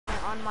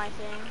on my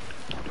thing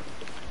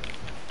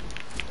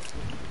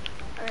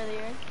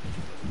earlier.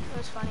 It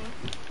was funny.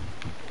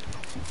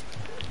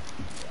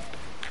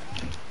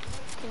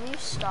 Can you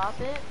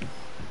stop it?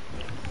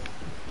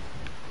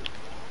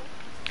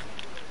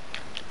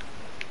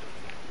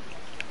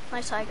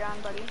 Nice high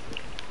ground, buddy.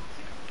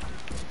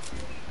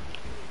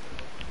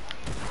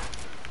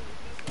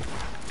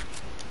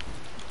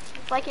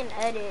 If I can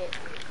edit.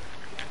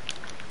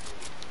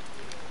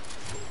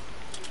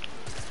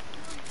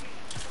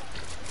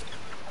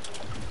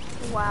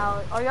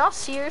 Wow, are y'all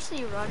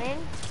seriously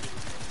running?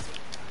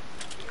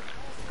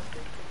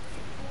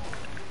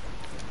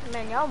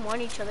 Man, y'all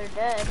want each other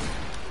dead.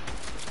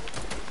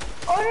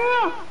 Oh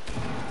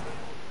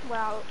no!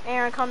 Wow,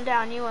 Aaron, come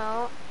down, you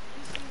won't.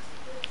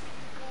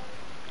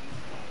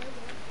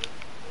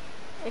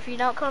 If you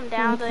don't come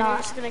down, then you're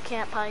just gonna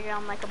camp high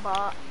ground like a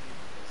bot.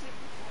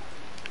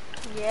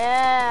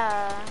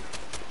 Yeah.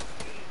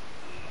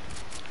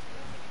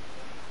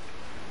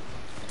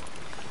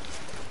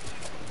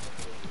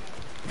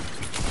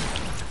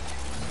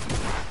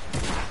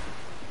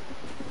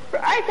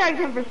 I tagged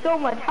him for so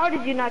much. How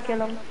did you not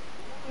kill him?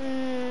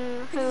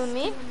 Who,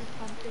 me?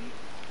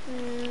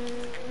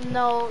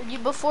 No,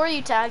 before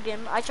you tagged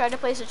him, I tried to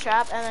place a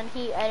trap and then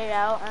he edited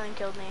out and then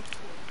killed me.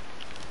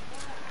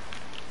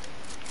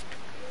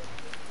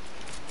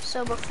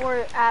 So before,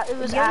 it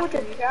was after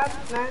with the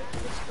trap, man.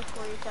 It's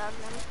before you tagged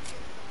him.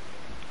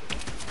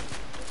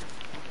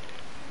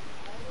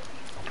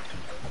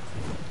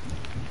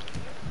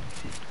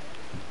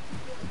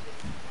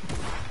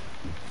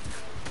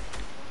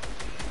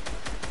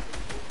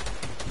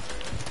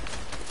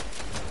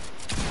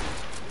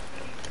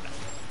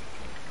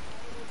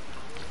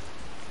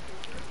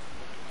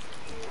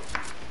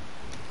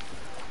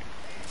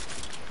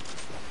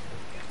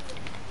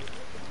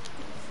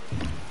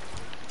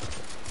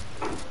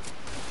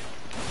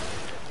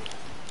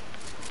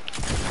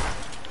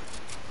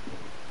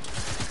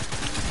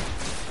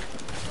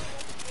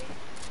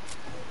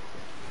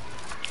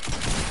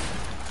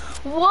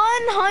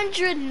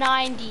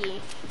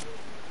 $190.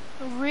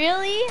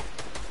 Really?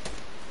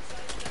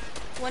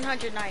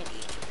 190.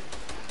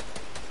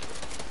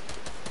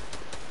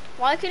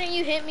 Why couldn't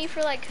you hit me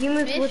for like 50? You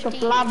missed with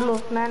the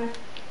Pablos, man.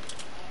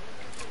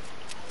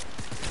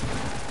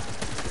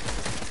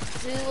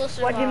 Who will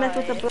survive? Why'd you mess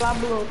with the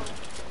Pablos?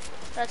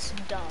 That's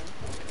dumb.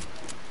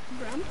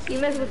 You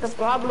messed with the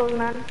Pablos,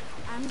 man.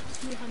 I'm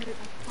 200.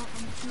 I'm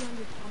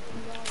 200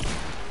 something.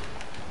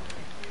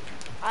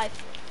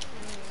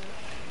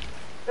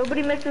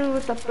 Nobody messes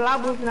with the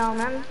Pablos now,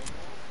 man.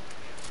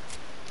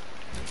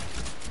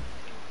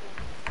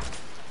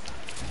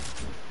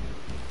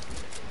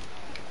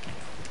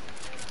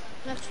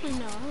 Actually,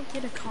 no. I don't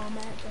get a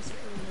comment just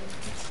for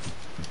names.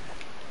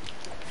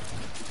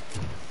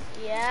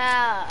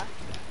 Yeah.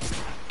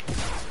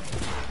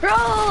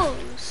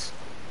 Bros!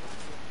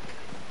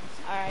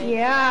 Alright.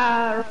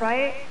 Yeah,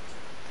 right?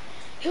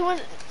 Who won?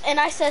 And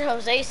I said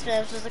Jose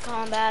Smith was the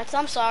combats.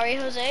 I'm sorry,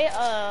 Jose.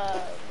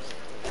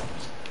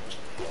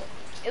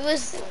 It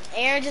was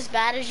Aaron as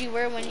bad as you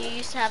were when you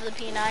used to have the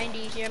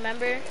P90. Do you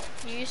remember?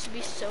 You used to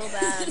be so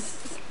bad.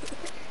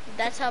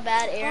 That's how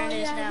bad Aaron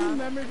is now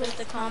with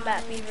the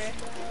combat fever.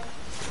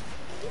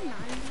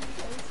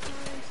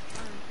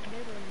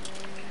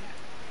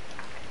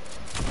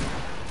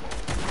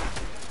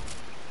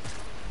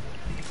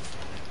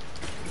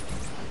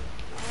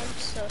 I'm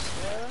so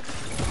slow.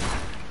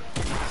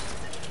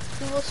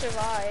 Who will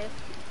survive?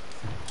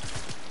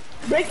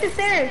 Break the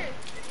stairs!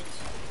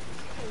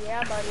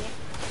 Yeah, buddy.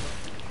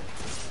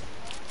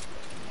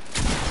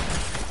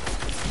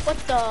 What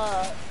the?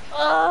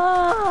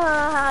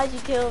 Oh, how'd you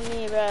kill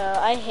me, bro?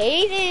 I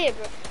hate it,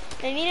 bro.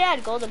 They need to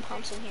add golden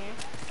pumps in here.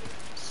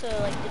 So,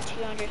 like, the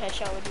 200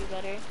 headshot would do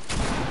better.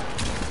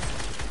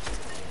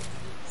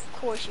 Of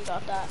course you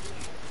got that.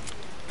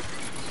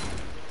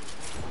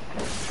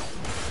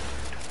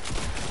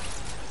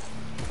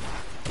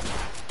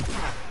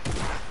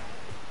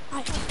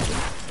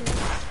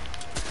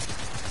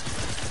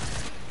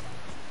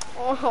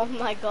 Oh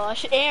my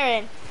gosh,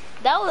 Aaron.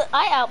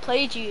 I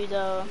outplayed you,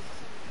 though.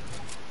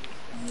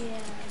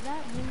 Yeah,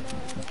 that window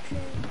edit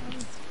trick, I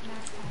was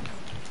not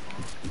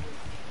happy.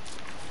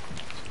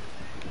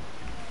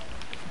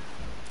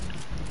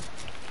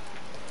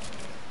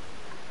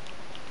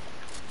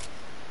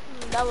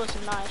 That was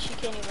nice, you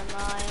can't even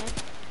lie.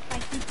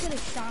 Like, you could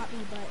have shot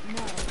me, but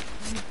no,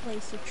 you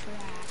placed a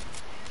trap.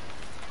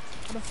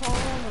 The fall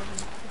over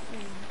the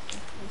thing.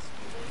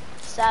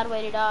 Sad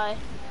way to die.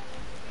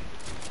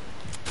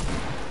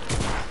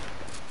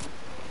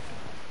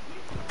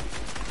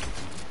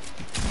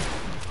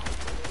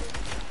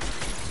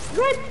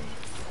 Good!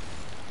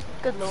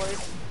 Good lord.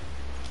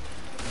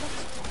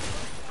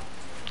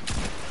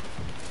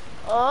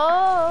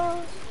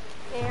 Oh,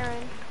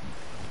 Aaron.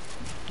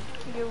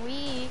 You're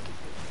weak.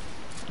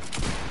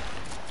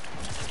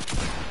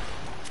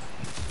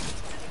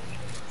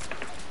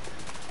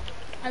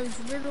 I was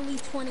literally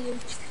 20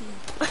 HP.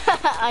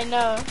 I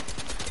know.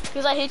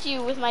 Because I hit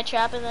you with my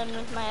trap and then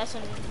with my S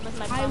and with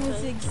my I pump was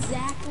hook.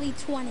 exactly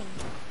 20.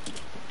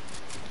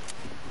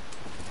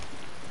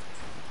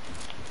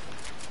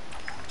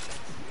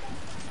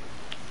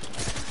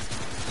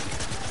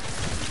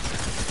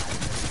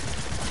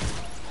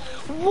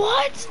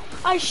 What?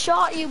 I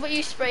shot you, but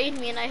you sprayed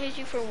me, and I hit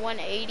you for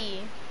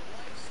 180.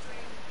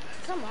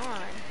 Come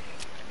on.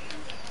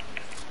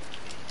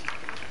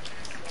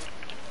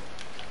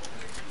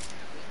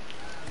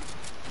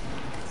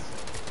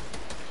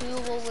 Who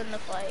will win the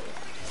fight?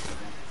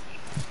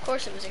 Of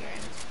course it was Aaron.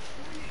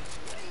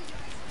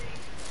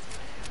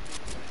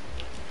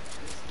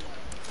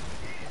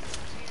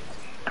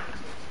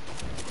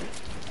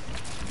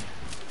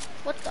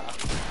 What the?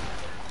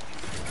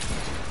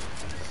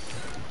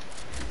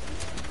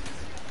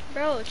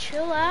 Bro,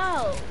 chill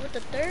out with the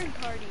third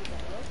party,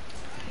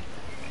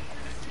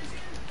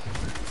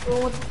 bro.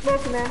 What the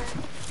fuck, man?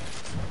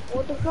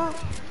 What the fuck?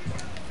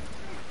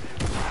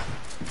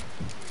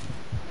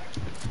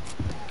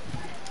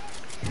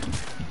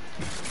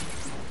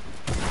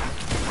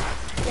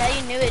 Yeah,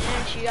 you knew it,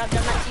 didn't you? I've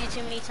done that to you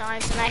too many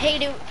times, and I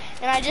hate it,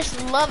 and I just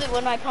love it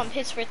when my pump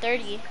hits for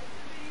 30.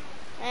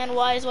 And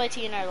why is YT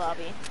in our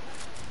lobby?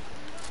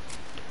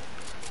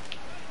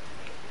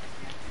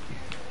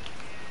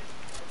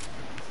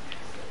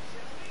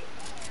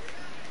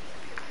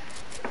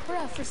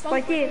 Bruh, for some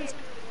YT.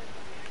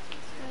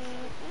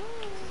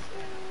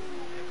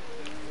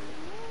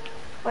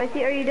 YT,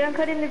 are you done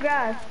cutting the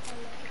grass?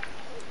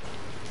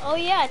 Oh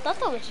yeah, I thought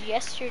that was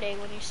yesterday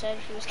when you said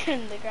she was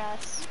cutting the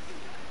grass.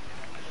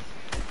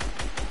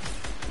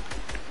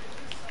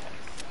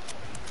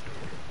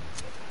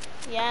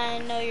 Yeah, I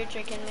know you're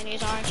drinking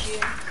minis, aren't you?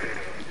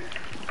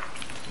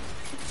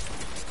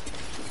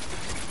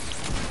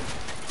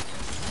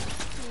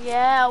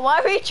 Yeah,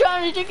 why were you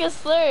trying to drink a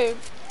slurp?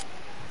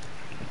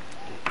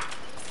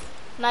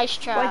 Nice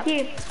trap.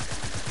 YT.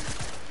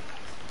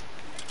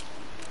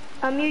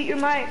 Unmute your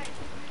mic.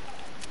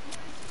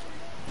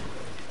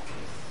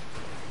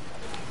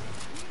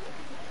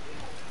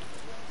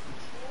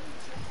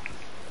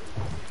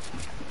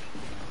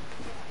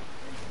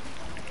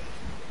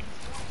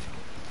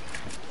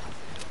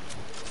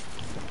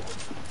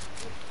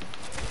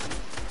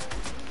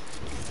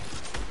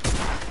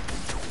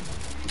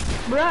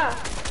 Bruh.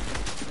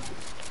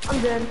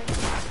 I'm done.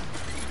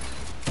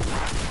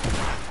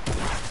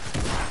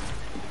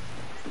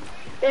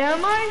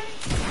 Am I?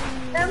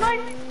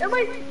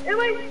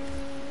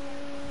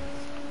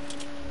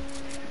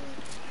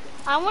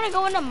 I want to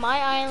go into my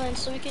island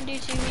so we can do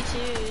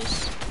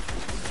 2v2s.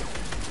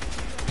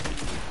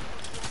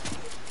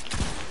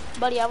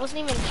 Buddy, I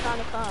wasn't even trying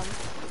to come.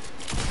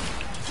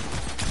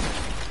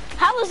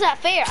 How was that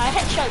fair? I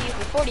headshot you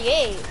for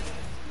 48.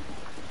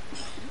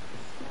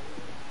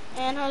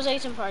 And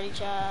Jose's in party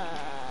chat.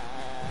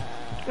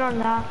 No, I'm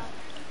not.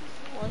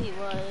 Well, he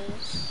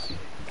was.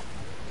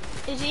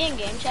 Is he in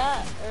game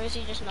chat, or is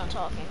he just not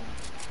talking?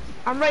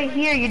 I'm right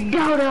here, you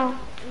dodo.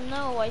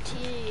 No, YT.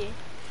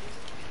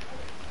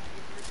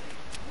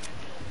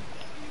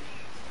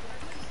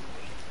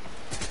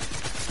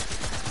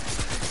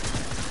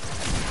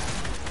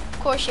 Of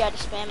course you had to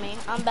spam me.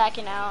 I'm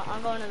backing out.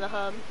 I'm going to the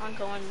hub. I'm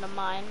going to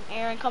mine.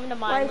 Aaron, come to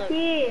mine. Look,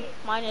 YT.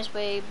 mine is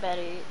way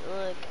better.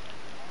 Look.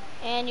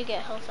 And you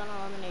get health on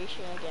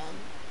elimination again.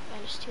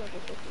 And it's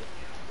 250.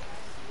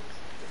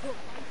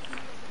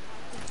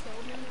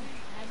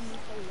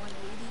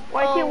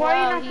 YT, Oh, why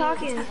wow, are you not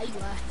talking? I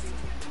left.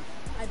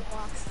 I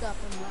boxed up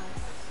and left.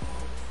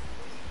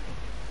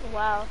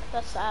 Wow,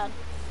 that's sad.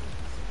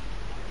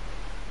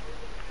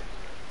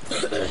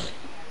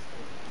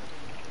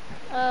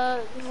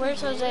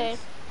 Where's Jose?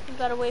 You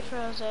gotta wait for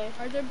Jose.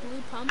 Are there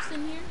blue pumps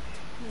in here?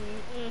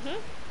 Mm-hmm.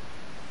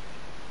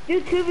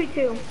 Do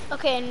 2v2.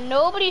 Okay,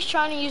 nobody's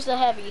trying to use the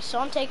heavy, so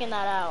I'm taking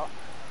that out.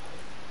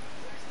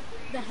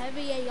 The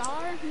heavy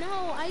AR?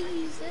 No, I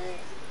use it.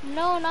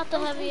 No, not the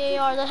heavy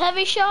AR. The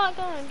heavy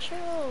shotgun.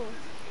 Chill.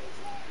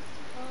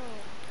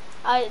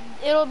 Oh.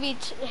 It'll be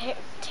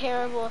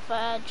terrible if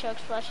I add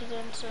Chuck's flashes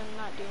in, so I'm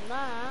not doing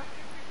that.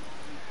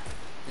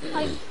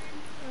 Hey,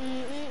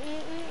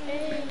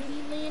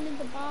 he landed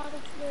the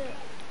bottle flip.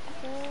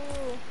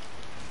 Cool.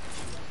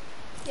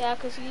 Yeah,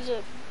 cause he's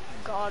a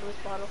god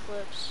with bottle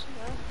flips.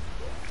 Yeah.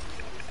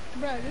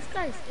 Bro, this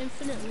guy's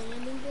infinite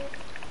landing it.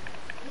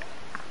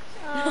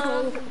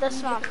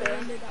 That's not fair.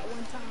 Landed at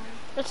one time.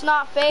 That's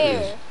not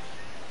fair.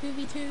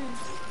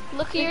 2v2s.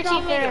 Look at your It's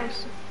not fair.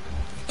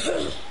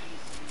 teammates.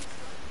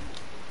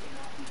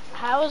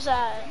 How is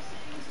that?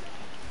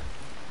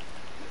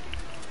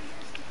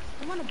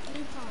 I want a blue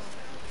pump.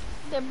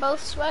 They're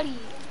both sweaty.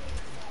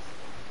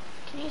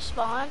 Can you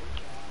spawn?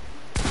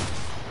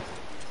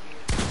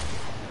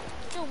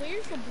 Yo,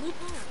 where's the blue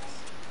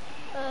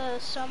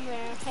pumps?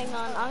 Somewhere. Hang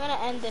on. I'm gonna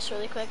end this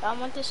really quick. I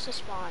want this to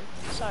spawn.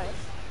 Sorry.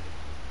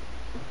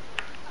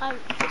 I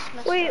just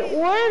messed Wait, up.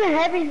 what are the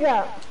heavies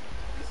up?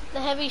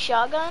 The heavy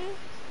shotgun?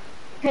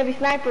 Heavy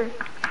sniper.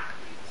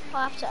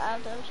 I'll have to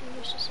add those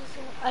in just a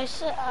second.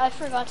 I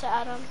forgot to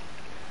add them.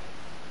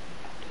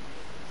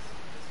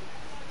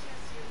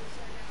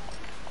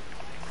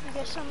 I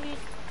guess somebody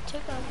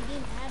took them. I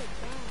didn't add it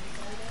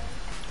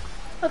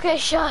down. Okay,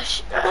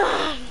 shush.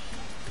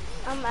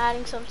 I'm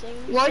adding something.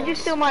 Why'd you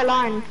steal my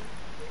line?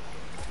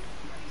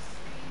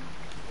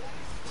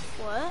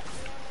 What?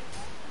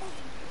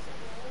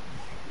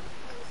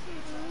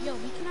 Yo,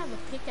 we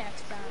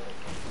pickaxe battle.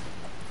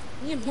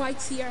 Me and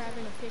White Sea are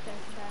having a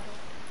pickaxe battle.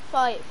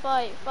 Fight,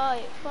 fight,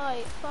 fight,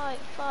 fight, fight,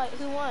 fight.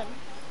 Who won?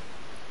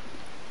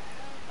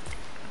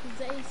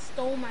 They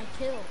stole my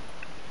kill.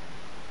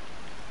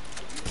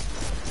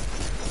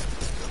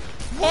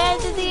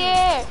 Hands in the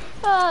air!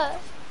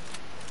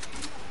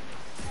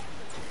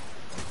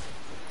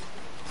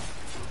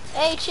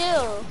 Hey,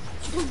 chill.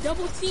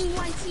 Double team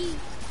YT.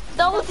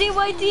 Double team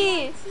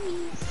YT.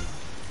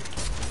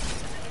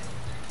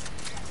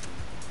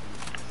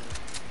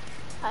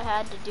 I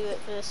had to do it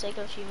for the sake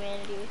of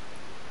humanity.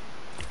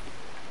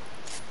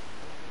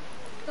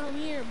 Come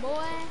here,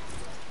 boy.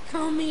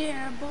 Come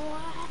here, boy.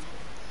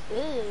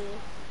 Ew.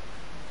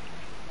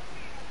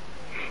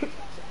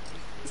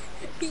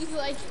 He's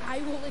like, I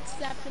will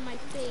accept my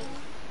fate.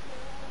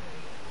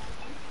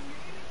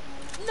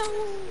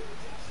 No.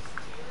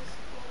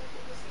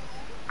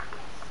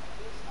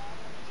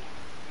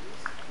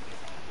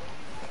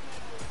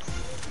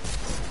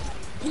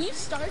 Can you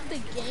start the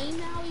game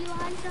now,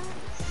 Elijah?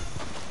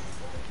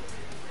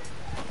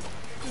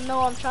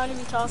 No, I'm trying to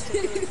be toxic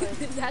really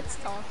quick. That's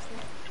toxic.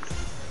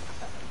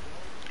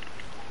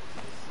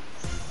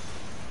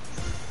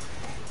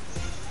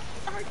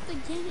 Start the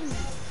game.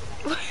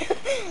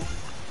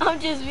 I'm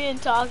just being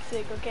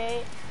toxic,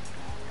 okay?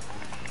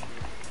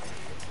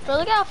 Bro,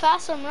 look how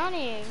fast I'm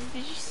running.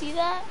 Did you see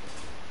that?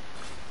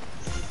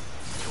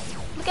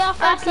 Look how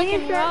fast I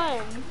can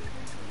run.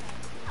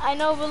 I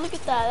know, but look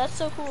at that. That's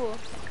so cool.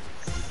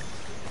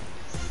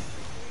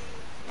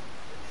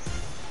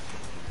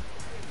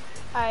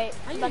 Alright,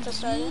 I'm about to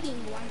start.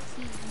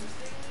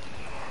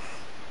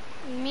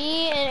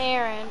 Me and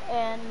Aaron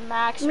and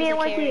Max with the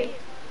carry.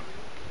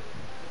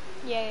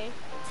 Yay.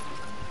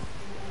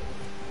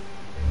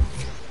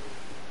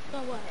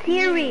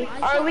 Theory,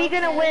 are we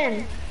gonna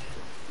win?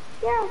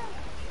 Yeah.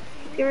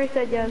 Theory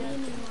said yes. Me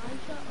and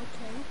Elijah,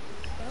 okay.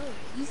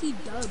 Oh, easy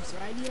dubs,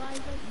 right,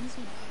 Elijah?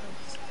 Easy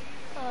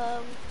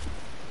dubs.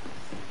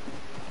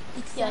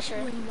 Except yeah,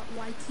 sure. when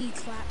YT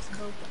claps both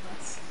of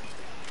us.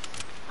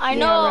 I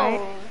know.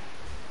 Right?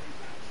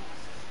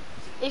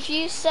 If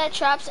you set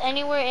traps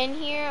anywhere in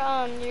here,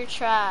 you're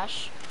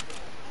trash.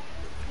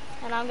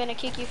 And I'm gonna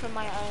kick you from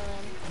my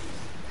island.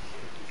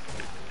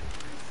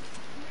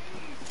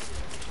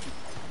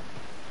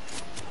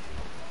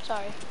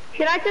 Sorry.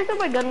 Should I test if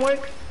my gun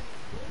works?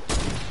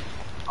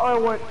 Or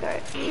it works,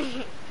 alright.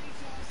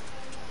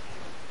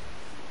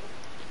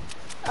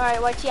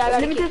 Alright, YT, I gotta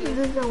Let me kick test if you.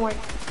 this doesn't work.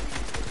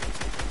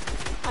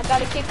 I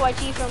gotta kick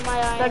YT from my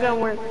island, That gun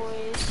works.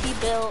 boys. He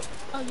built.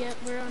 Oh yeah,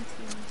 we're on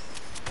teams.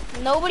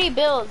 Nobody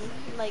build,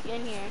 like,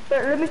 in here.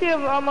 Let me see if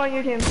I'm on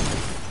your team.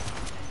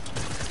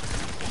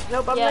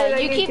 Nope, I'm not Yeah,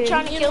 on you your keep team.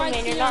 trying to kill me and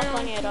YT you're not are on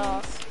funny at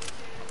all. teams.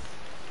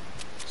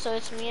 So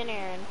it's me and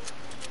Aaron.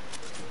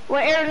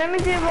 Wait, Aaron, let me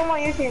see if I'm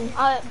on your team.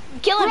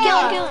 Kill him, kill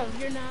him, kill him.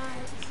 You're not.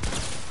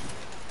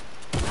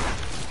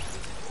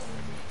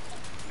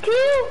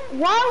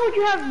 Why would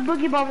you have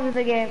boogie bombs in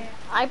the game?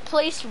 I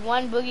placed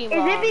one boogie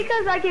bomb. Is it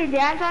because I can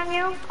dance on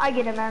you? I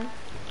get it, man.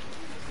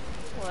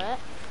 What?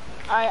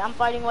 Alright, I'm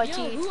fighting YT.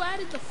 Yo, who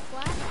added the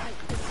flashlight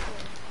pistol?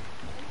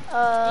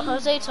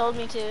 Jose told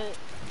me to.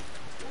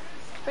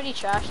 Pretty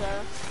trash though.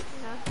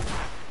 You know?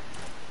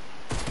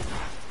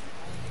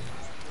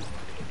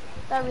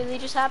 That really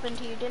just happened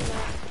to you, didn't it?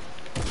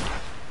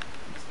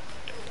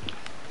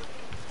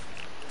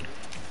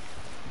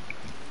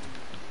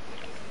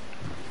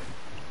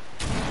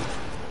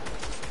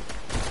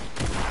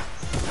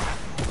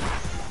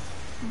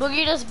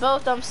 Boogied us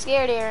both. I'm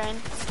scared,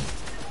 Aaron.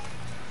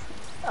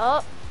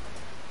 Oh.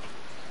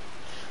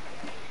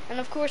 And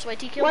of course, YT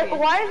killed me.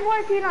 Why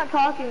is YT not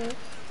talking?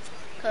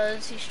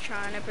 Because he's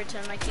trying to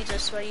pretend like he's a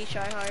sweaty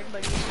tryhard,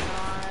 but he's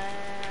not.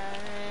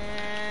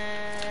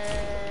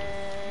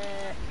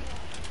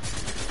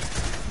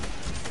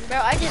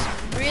 Bro, I just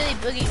really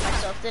boogied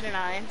myself, didn't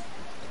I?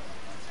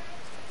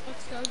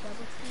 Let's go,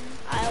 double team.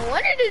 I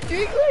wanted to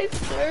drink my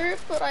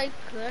surf, but I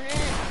couldn't.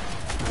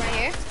 I'm right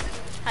here.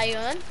 How you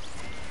doing?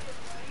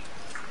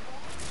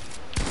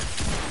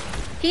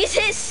 He's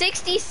hit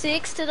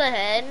 66 to the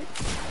head.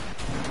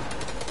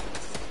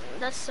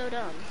 That's so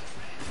dumb.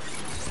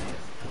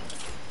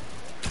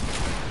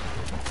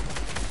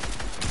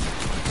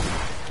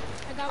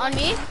 On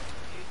me?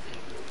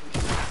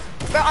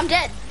 Bro, I'm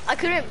dead. I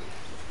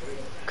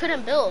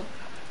couldn't build.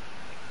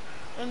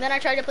 And then I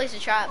tried to place a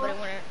trap, but it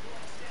wouldn't.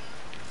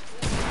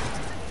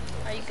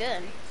 Are you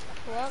good?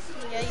 Well,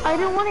 yeah, you I are.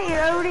 didn't want to eat.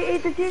 I already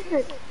ate the cheese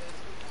stick.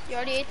 You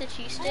already ate the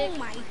cheese stick? Oh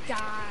my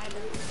god.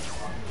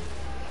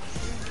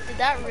 Did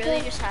that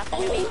really just happen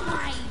to me? Oh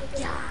my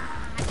god.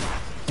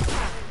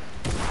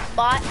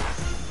 Bot.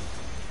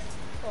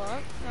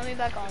 Well, let me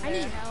back on I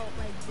need there. help,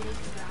 like big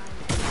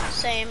guy.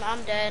 Same,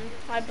 I'm dead.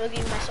 I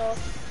boogied myself.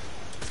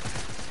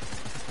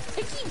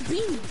 I keep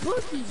being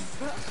boogied,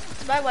 bro.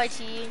 Bye,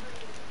 YT.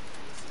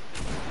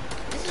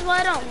 This is why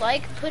I don't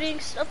like putting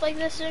stuff like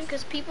this in,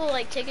 because people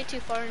like take it too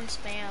far and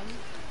spam.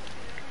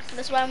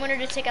 That's why I wanted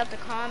to take out the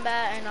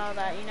combat and all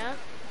that, you know?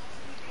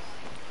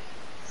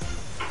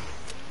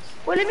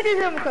 Well, let me do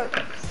something quick.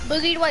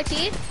 Boogied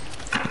YT.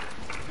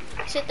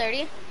 Exit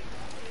 30.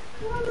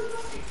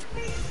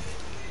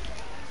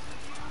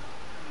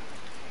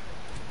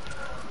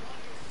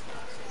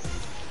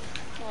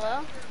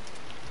 Hello?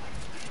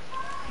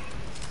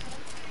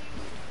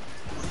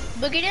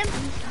 Boogied him?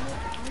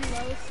 I'm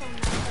low, so I'm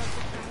not about to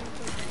try and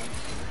play dead.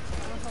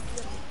 I'll help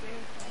you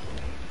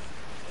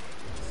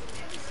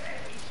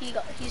with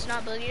the He's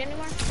not boogied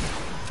anymore?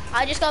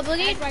 I just got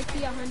boogied? Add right to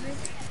 100.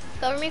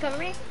 Cover me, cover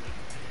me.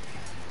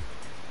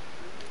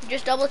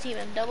 Just double team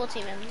him, double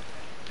team him.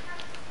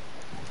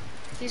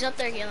 He's up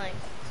there healing.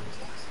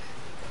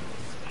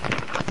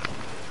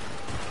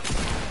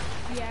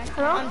 Yeah,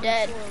 Hello? I'm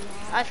dead.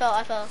 I fell.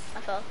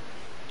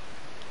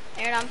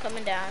 Aaron, I'm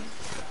coming down.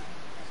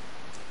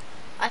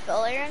 I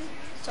fell, Aaron.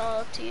 It's all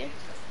up to you.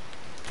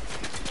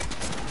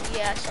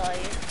 Yeah, I saw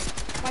you.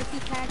 Wifey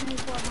tagged me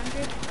for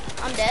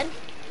 100. I'm dead.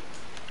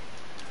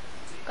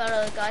 Got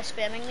a guy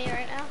spamming me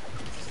right now.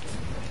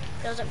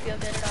 Doesn't feel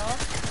good at all.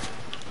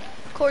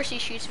 Of course he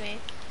shoots me.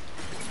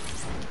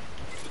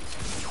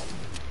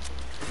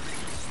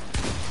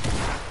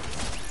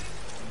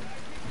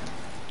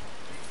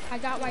 I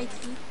got YT.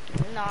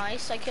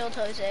 Nice, I killed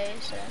Jose,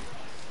 so.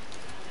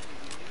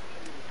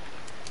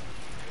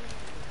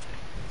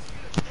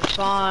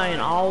 Fine,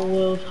 I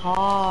will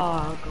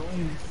talk. Oh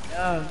my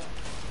god.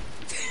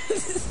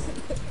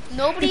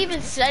 Nobody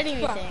even said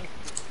anything.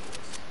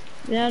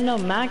 Yeah, no,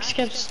 Max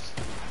kept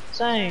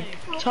saying,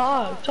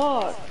 talk.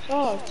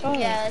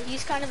 Yeah,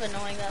 he's kind of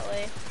annoying that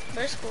way.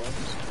 But it's cool.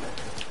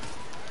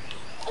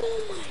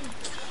 Oh my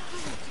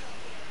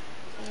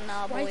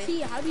Nah, god. boy.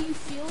 YT, how do you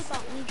feel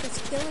about me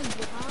just killing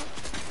you,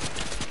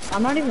 huh?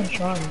 I'm not even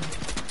trying.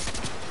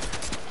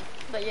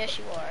 But yes,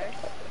 you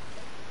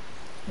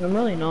are. I'm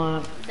really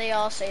not. They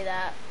all say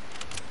that.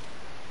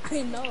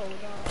 I know,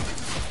 dog.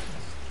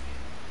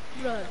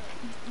 Bruh,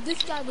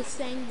 this guy was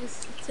saying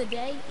this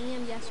today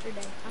and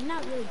yesterday. I'm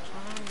not really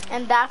trying.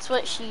 And that's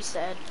what she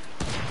said.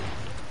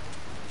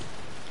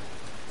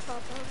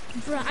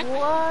 Bruh,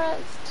 What?